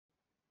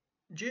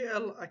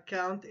GL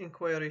Account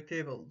Inquiry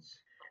Tables.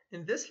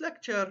 In this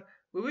lecture,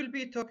 we will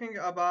be talking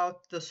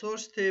about the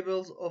source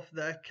tables of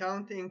the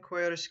Account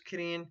Inquiry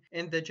screen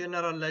in the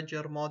General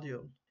Ledger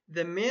module.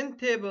 The main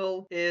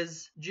table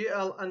is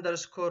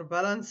GL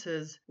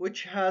balances,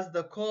 which has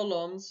the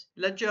columns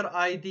Ledger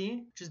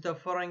ID, which is the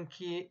foreign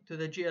key to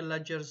the GL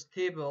Ledger's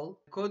table,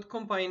 Code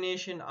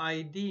Combination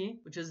ID,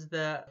 which is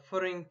the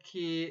foreign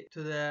key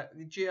to the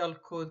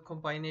GL Code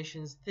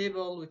Combinations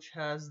table, which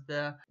has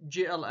the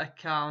GL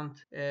account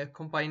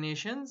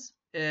combinations.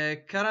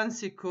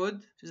 Currency code,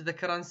 which is the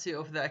currency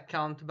of the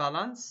account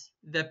balance.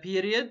 The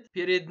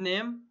period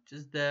name, which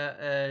is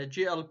the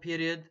GL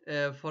period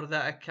for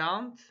the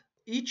account.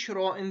 Each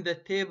row in the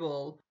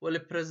table will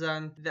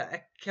present the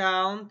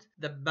account,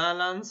 the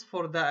balance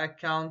for the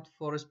account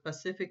for a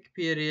specific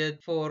period,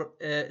 for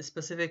a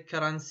specific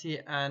currency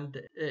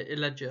and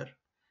ledger.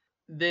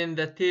 Then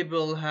the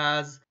table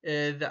has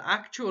the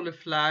actual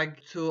flag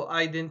to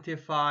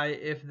identify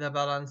if the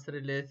balance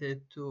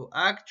related to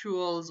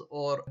actuals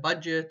or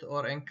budget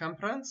or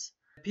encumbrance.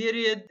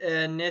 Period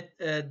net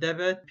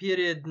debit,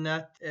 period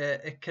net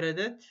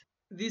credit.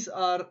 These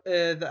are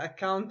the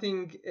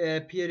accounting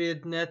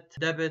period net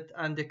debit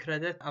and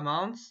credit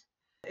amounts.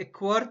 A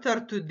quarter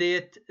to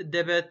date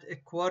debit, a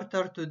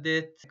quarter to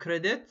date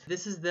credit.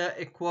 This is the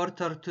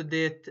quarter to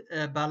date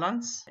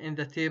balance in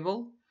the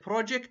table.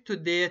 Project to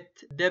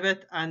date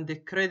debit and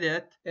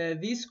credit.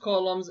 These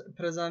columns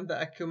present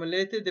the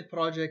accumulated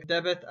project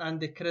debit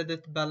and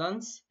credit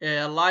balance,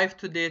 live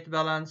to date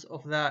balance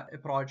of the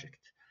project.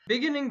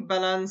 Beginning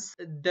balance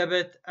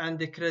debit and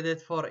credit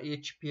for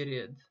each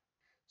period.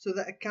 So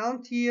the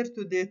account year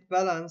to date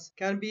balance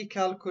can be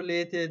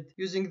calculated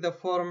using the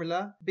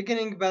formula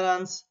beginning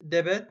balance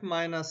debit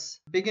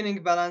minus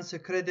beginning balance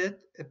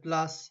credit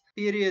plus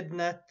period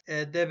net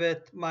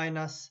debit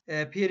minus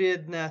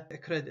period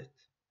net credit.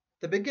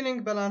 The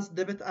beginning balance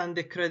debit and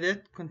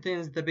credit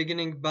contains the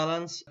beginning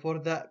balance for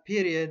the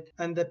period,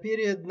 and the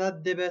period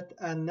net debit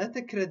and net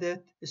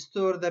credit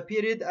store the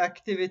period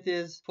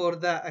activities for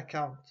the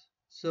account.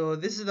 So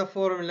this is the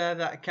formula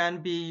that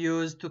can be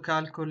used to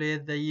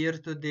calculate the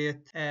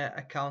year-to-date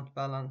account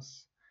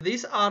balance.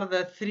 These are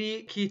the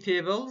three key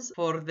tables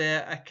for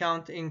the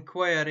account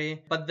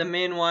inquiry, but the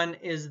main one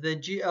is the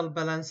GL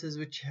balances,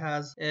 which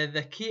has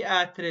the key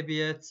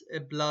attributes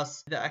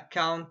plus the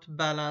account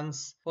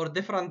balance for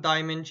different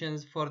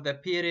dimensions for the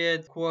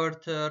period,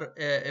 quarter,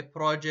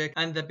 project,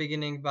 and the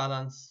beginning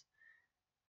balance.